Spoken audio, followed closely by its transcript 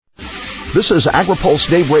This is AgriPulse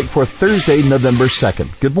Daybreak for Thursday, November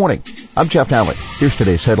 2nd. Good morning. I'm Jeff Nalley. Here's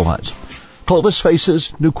today's headlines. Clovis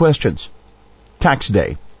faces new questions. Tax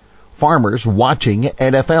day. Farmers watching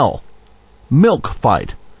NFL. Milk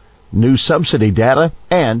fight. New subsidy data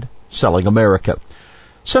and selling America.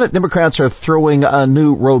 Senate Democrats are throwing a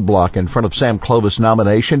new roadblock in front of Sam Clovis'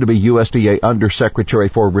 nomination to be USDA Undersecretary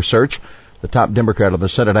for Research. The top Democrat of the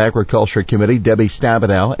Senate Agriculture Committee, Debbie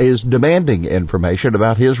Stabenow, is demanding information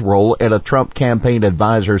about his role in a Trump campaign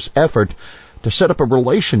advisor's effort to set up a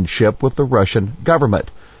relationship with the Russian government.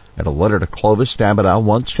 In a letter to Clovis, Stabenow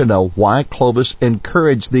wants to know why Clovis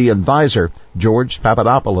encouraged the advisor, George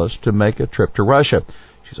Papadopoulos, to make a trip to Russia.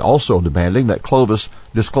 She's also demanding that Clovis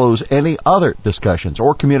disclose any other discussions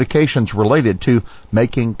or communications related to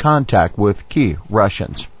making contact with key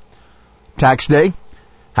Russians. Tax day.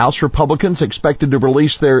 House Republicans expected to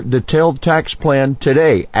release their detailed tax plan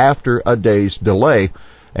today after a day's delay,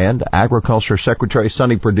 and Agriculture Secretary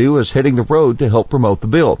Sonny Perdue is hitting the road to help promote the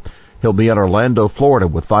bill. He'll be in Orlando, Florida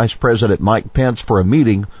with Vice President Mike Pence for a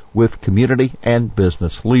meeting with community and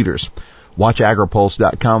business leaders. Watch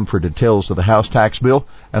agripulse.com for details of the House tax bill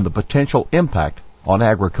and the potential impact on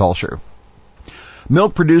agriculture.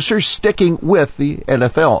 Milk producers sticking with the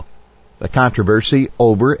NFL. The controversy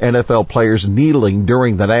over NFL players kneeling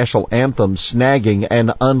during the national anthem snagging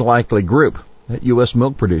an unlikely group at U.S.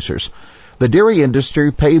 milk producers. The dairy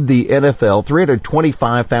industry paid the NFL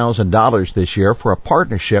 $325,000 this year for a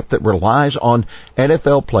partnership that relies on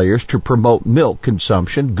NFL players to promote milk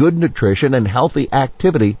consumption, good nutrition, and healthy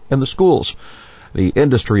activity in the schools. The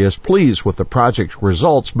industry is pleased with the project's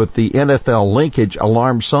results, but the NFL linkage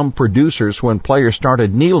alarmed some producers when players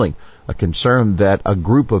started kneeling, a concern that a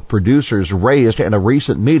group of producers raised in a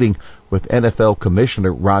recent meeting with NFL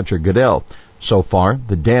Commissioner Roger Goodell. So far,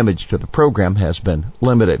 the damage to the program has been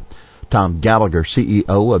limited. Tom Gallagher,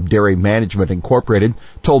 CEO of Dairy Management Incorporated,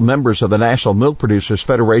 told members of the National Milk Producers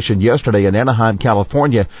Federation yesterday in Anaheim,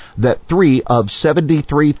 California, that 3 of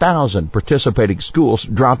 73,000 participating schools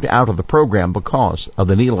dropped out of the program because of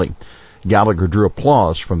the kneeling. Gallagher drew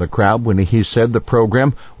applause from the crowd when he said the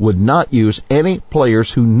program would not use any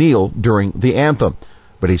players who kneel during the anthem.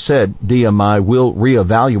 But he said DMI will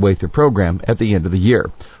reevaluate the program at the end of the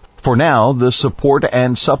year. For now, the support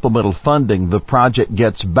and supplemental funding the project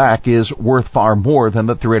gets back is worth far more than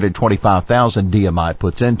the $325,000 DMI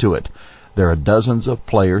puts into it. There are dozens of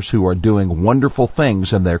players who are doing wonderful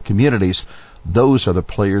things in their communities. Those are the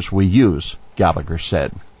players we use, Gallagher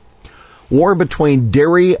said. War between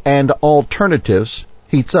dairy and alternatives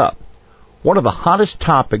heats up. One of the hottest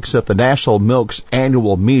topics at the National Milk's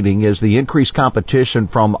annual meeting is the increased competition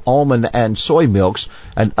from almond and soy milks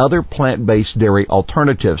and other plant-based dairy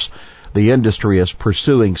alternatives. The industry is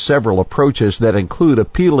pursuing several approaches that include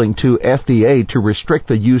appealing to FDA to restrict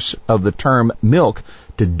the use of the term milk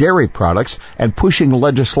to dairy products and pushing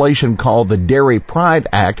legislation called the Dairy Pride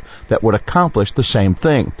Act that would accomplish the same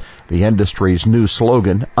thing. The industry's new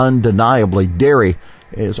slogan, Undeniably Dairy,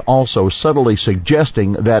 is also subtly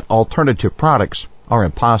suggesting that alternative products are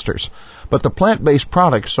imposters. But the plant-based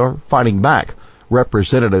products are fighting back.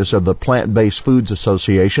 Representatives of the Plant-Based Foods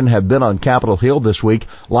Association have been on Capitol Hill this week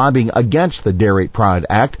lobbying against the Dairy Pride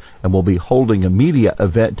Act and will be holding a media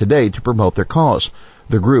event today to promote their cause.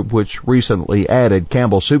 The group, which recently added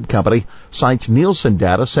Campbell Soup Company, cites Nielsen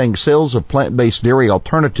data saying sales of plant-based dairy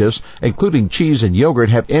alternatives, including cheese and yogurt,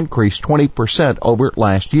 have increased 20% over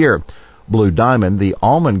last year. Blue Diamond, the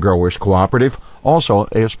almond growers cooperative, also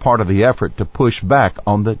is part of the effort to push back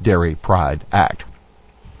on the Dairy Pride Act.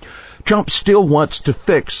 Trump still wants to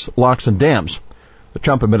fix locks and dams. The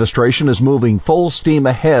Trump administration is moving full steam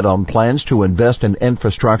ahead on plans to invest in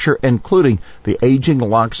infrastructure, including the aging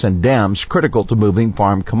locks and dams critical to moving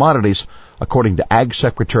farm commodities, according to Ag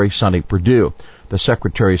Secretary Sonny Perdue. The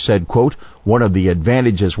secretary said, quote, "One of the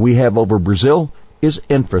advantages we have over Brazil is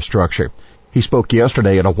infrastructure." He spoke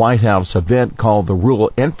yesterday at a White House event called the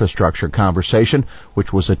Rural Infrastructure Conversation,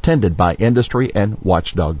 which was attended by industry and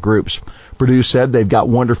watchdog groups. Perdue said they've got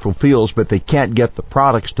wonderful fields, but they can't get the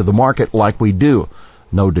products to the market like we do.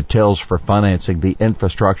 No details for financing the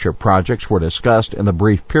infrastructure projects were discussed in the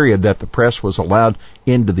brief period that the press was allowed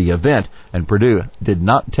into the event, and Perdue did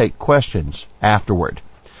not take questions afterward.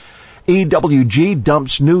 EWG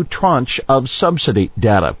dumps new tranche of subsidy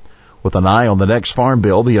data. With an eye on the next farm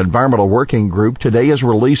bill, the Environmental Working Group today is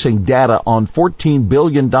releasing data on $14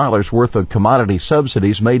 billion worth of commodity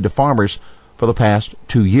subsidies made to farmers for the past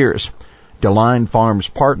 2 years. DeLine Farms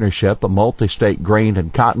Partnership, a multi-state grain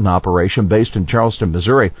and cotton operation based in Charleston,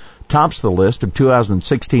 Missouri, tops the list of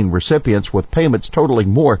 2016 recipients with payments totaling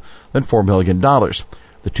more than $4 million.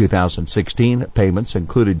 The 2016 payments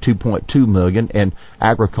included $2.2 million in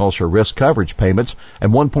agriculture risk coverage payments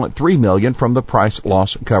and $1.3 million from the price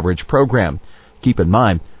loss coverage program. Keep in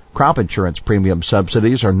mind, crop insurance premium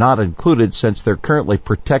subsidies are not included since they're currently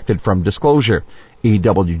protected from disclosure.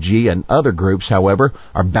 EWG and other groups, however,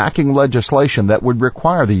 are backing legislation that would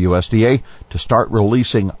require the USDA to start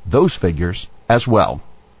releasing those figures as well.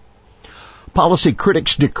 Policy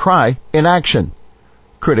critics decry inaction.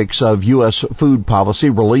 Critics of U.S. food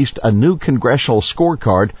policy released a new congressional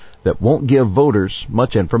scorecard that won't give voters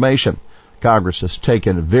much information. Congress has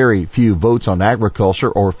taken very few votes on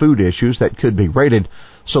agriculture or food issues that could be rated,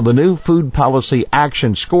 so the new Food Policy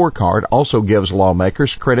Action Scorecard also gives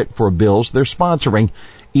lawmakers credit for bills they're sponsoring,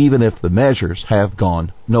 even if the measures have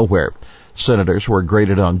gone nowhere. Senators were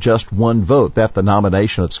graded on just one vote, that the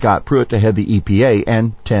nomination of Scott Pruitt to head the EPA,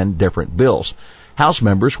 and 10 different bills. House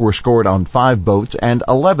members were scored on 5 votes and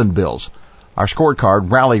 11 bills. Our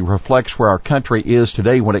scorecard rally reflects where our country is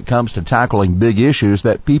today when it comes to tackling big issues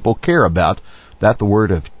that people care about. That's the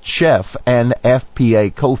word of chef and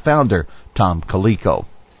FPA co-founder Tom Colicchio.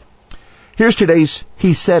 Here's today's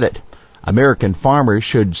He Said It. American farmers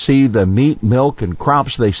should see the meat, milk, and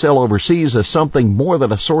crops they sell overseas as something more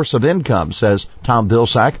than a source of income, says Tom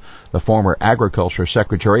Vilsack, the former Agriculture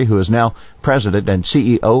Secretary who is now President and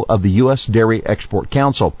CEO of the U.S. Dairy Export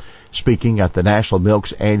Council. Speaking at the National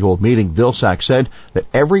Milk's annual meeting, Vilsack said that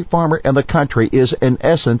every farmer in the country is, in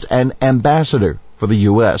essence, an ambassador for the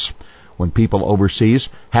U.S. When people overseas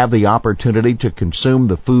have the opportunity to consume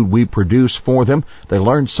the food we produce for them, they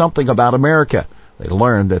learn something about America. They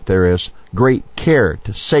learn that there is great care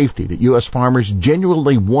to safety, that U.S. farmers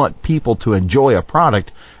genuinely want people to enjoy a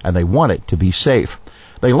product and they want it to be safe.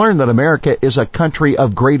 They learn that America is a country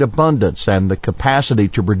of great abundance and the capacity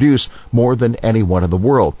to produce more than anyone in the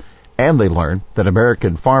world. And they learn that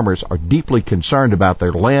American farmers are deeply concerned about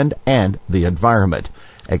their land and the environment.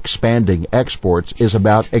 Expanding exports is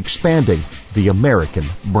about expanding the American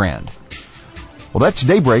brand. Well, that's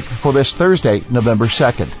Daybreak for this Thursday, November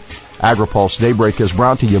 2nd. AgriPulse Daybreak is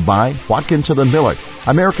brought to you by Watkinson & Miller,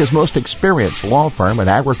 America's most experienced law firm in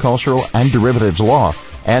agricultural and derivatives law,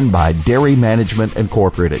 and by Dairy Management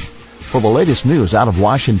Incorporated. For the latest news out of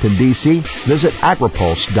Washington, D.C., visit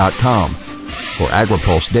agripulse.com. For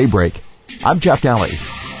AgriPulse Daybreak, I'm Jeff Daly.